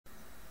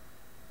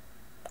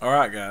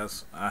Alright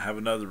guys, I have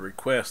another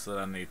request that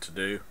I need to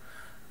do.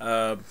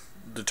 Uh,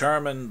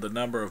 Determine the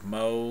number of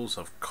moles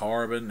of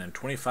carbon and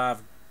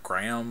 25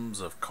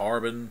 grams of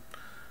carbon.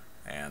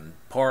 And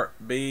part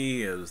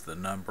B is the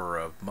number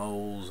of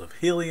moles of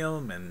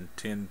helium and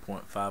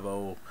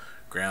 10.50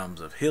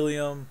 grams of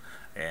helium.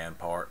 And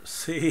part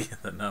C,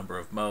 the number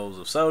of moles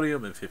of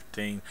sodium and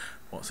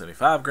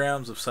 15.75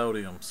 grams of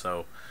sodium.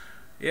 So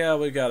yeah,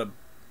 we got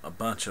a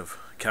bunch of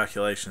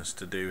calculations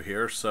to do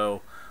here.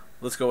 So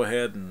let's go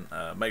ahead and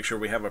make sure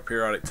we have a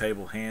periodic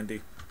table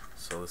handy.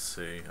 So let's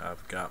see,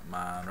 I've got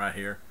mine right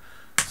here.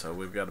 So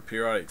we've got a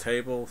periodic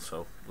table,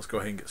 so let's go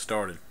ahead and get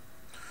started.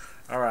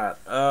 Alright,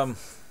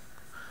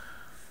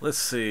 let's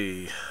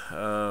see.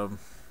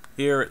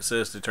 Here it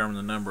says determine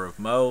the number of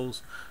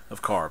moles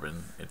of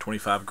carbon and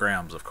 25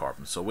 grams of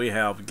carbon. So we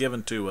have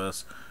given to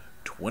us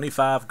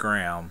 25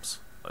 grams,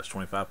 that's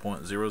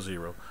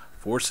 25.00,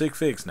 4 sig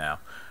figs now,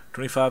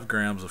 25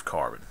 grams of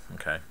carbon.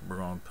 Okay, we're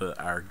going to put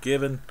our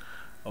given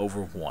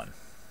over 1.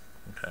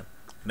 Okay,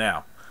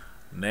 now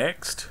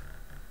next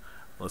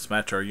let's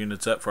match our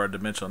units up for our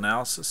dimensional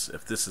analysis.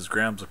 If this is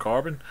grams of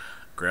carbon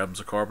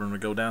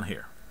would go down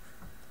here.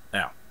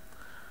 Now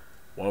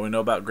what do we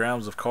know about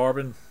grams of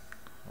carbon?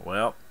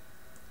 Well,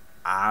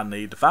 I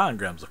need to find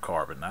grams of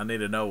carbon. I need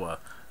to know a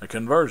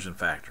conversion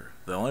factor.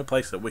 The only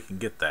place that we can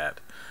get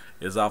that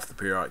is off the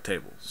periodic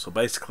table. So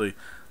basically,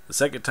 the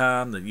second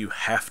time that you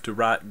have to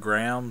write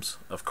grams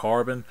of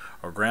carbon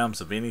or grams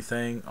of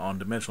anything on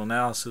dimensional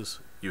analysis,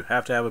 you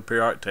have to have a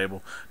periodic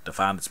table to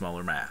find its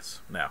molar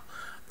mass. Now,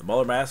 the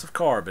molar mass of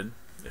carbon,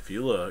 if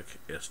you look,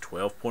 is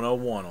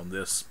 12.01 on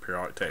this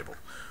periodic table.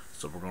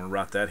 So we're going to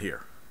write that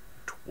here.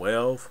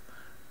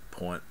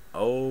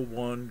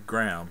 12.01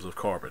 grams of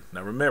carbon.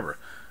 Now remember,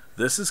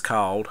 this is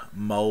called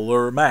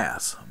molar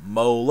mass.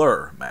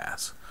 Molar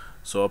mass.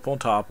 So up on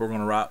top, we're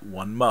going to write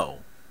 1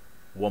 mole.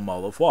 1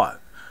 mole of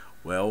what?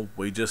 Well,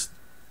 we just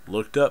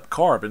looked up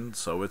carbon,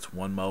 so it's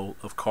 1 mole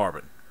of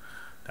carbon.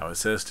 Now it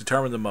says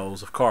determine the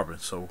moles of carbon,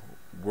 so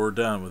we're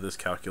done with this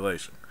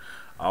calculation.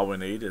 All we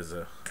need is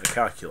a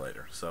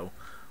calculator. So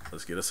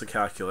let's get us a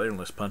calculator and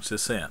let's punch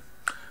this in.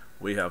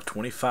 We have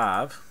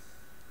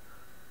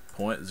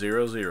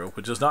 25.00,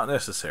 which is not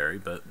necessary,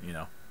 but you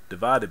know,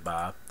 divided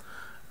by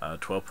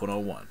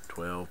 12.01.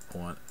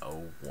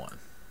 12.01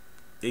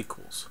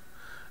 equals.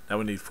 Now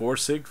we need 4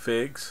 sig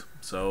figs,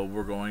 so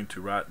we're going to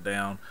write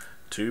down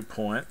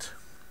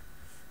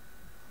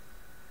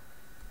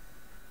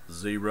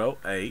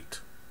 2.08.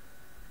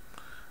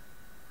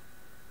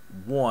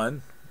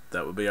 1,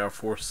 that would be our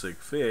 4 sig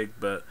fig,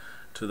 but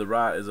to the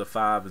right is a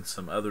 5 and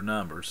some other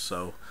numbers,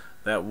 so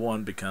that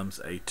 1 becomes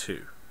a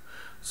 2.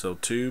 So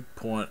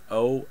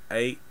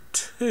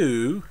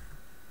 2.082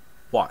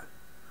 what?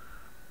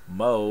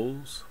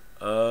 Moles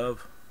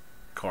of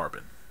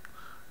carbon.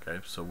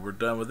 Okay, so we're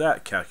done with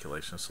that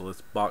calculation, so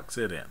let's box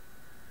it in.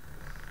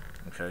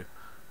 Okay,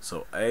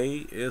 so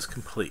A is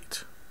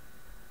complete.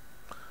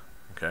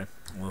 Okay,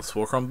 let's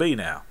work on B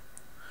now.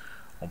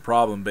 On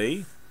problem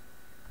B,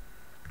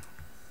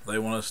 they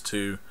want us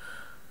to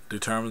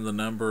determine the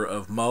number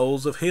of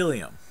moles of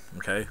helium.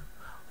 Okay,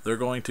 they're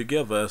going to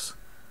give us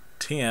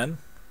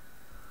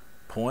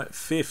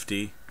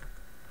 10.50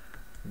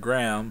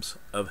 grams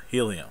of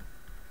helium.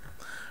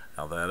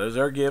 Now that is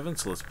our given,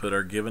 so let's put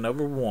our given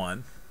over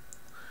 1.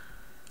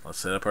 Let's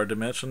set up our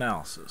dimensional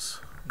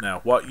analysis.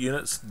 Now what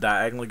units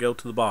diagonally go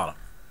to the bottom?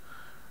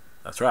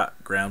 That's right,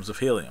 grams of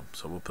helium.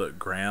 So we'll put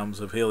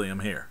grams of helium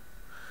here.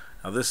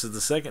 Now this is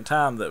the second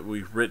time that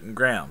we've written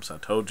grams. I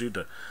told you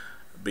to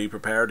be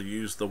prepared to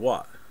use the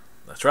what?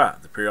 That's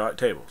right, the periodic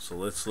table. So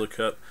let's look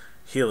up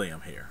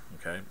helium here.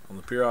 Okay, on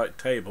the periodic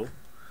table,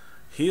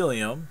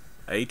 helium,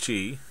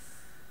 He,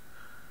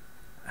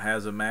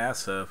 has a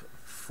mass of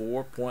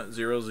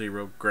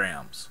 4.00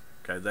 grams.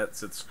 Okay,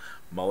 that's its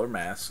molar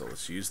mass, so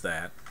let's use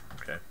that.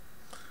 Okay,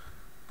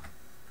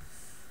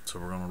 so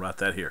we're going to write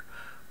that here.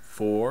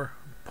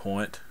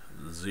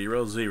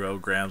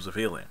 4.00 grams of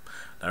helium.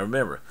 Now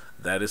remember,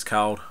 that is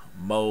called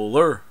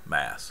molar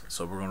mass.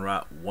 So we're going to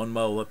write 1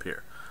 mole up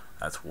here.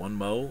 That's 1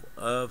 mole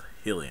of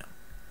helium.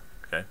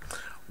 Okay,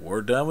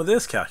 we're done with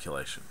this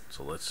calculation.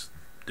 So let's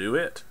do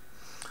it.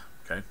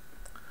 Okay,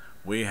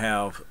 we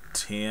have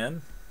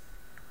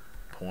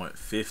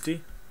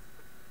 10.50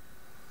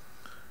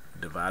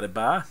 divided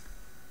by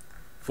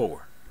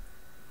 4.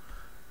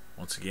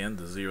 Once again,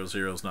 the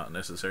 00 is not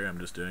necessary. I'm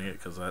just doing it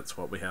because that's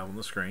what we have on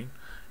the screen.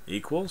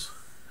 Equals.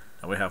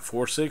 Now we have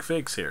 4 sig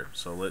figs here,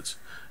 so let's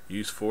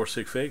use 4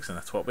 sig figs, and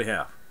that's what we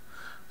have.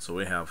 So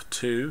we have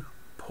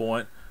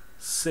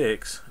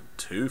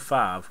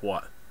 2.625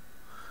 what?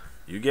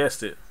 You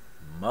guessed it,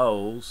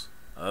 moles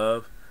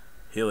of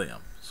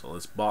helium. So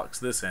let's box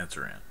this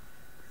answer in.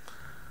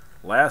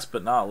 Last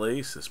but not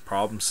least is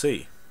problem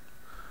C.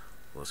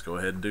 Let's go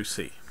ahead and do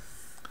C.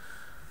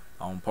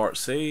 On part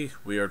C,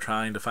 we are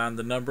trying to find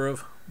the number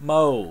of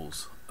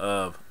moles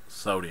of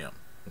sodium.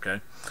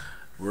 Okay,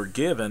 we're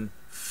given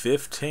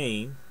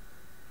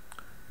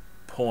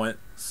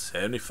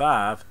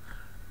 15.75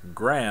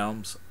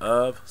 grams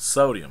of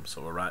sodium.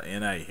 So we'll write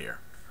Na here.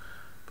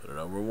 Put it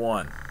over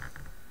 1.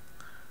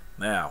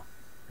 Now,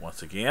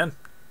 once again,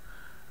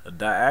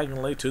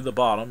 diagonally to the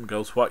bottom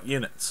goes what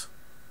units?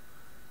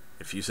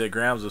 If you say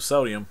grams of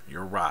sodium,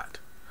 you're right.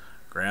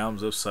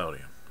 Grams of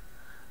sodium.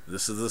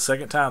 This is the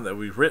second time that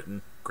we've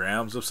written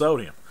grams of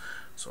sodium.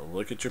 So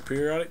look at your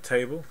periodic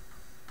table.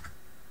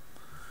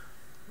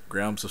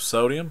 Grams of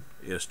sodium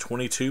is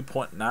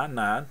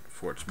 22.99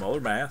 for its molar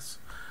mass.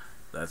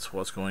 That's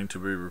what's going to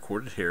be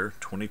recorded here,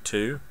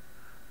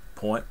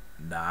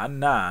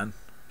 22.99.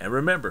 And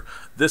remember,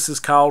 this is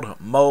called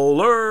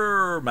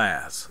molar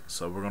mass.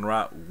 So we're going to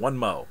write 1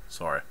 mole.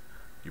 Sorry,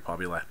 you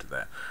probably laughed at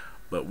that.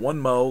 But 1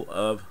 mole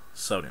of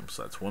sodium.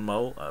 So that's 1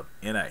 mole of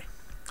Na.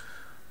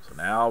 So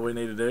now all we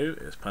need to do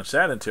is punch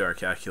that into our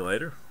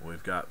calculator.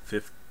 We've got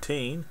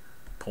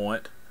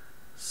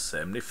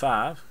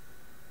 15.75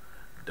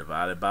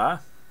 divided by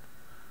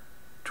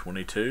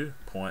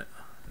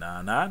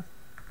 22.99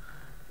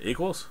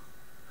 equals,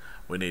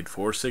 we need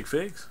 4 sig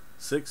figs,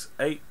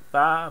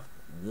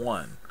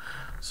 6851.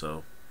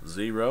 So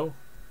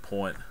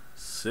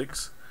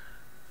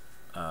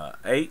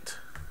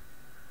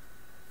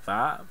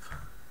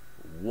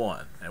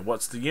 0.6851. And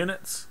what's the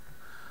units?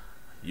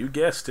 You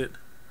guessed it,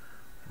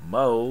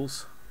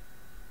 moles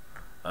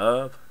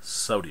of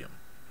sodium.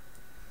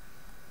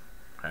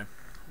 Okay.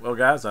 Well,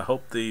 guys, I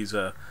hope these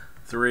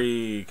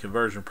 3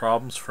 conversion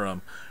problems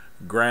from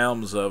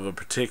grams of a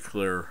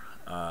particular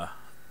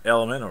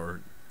element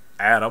or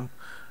atom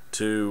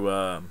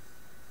to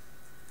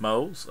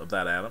moles of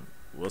that atom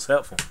was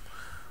helpful.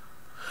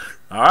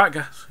 Alright,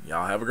 guys,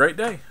 y'all have a great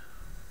day.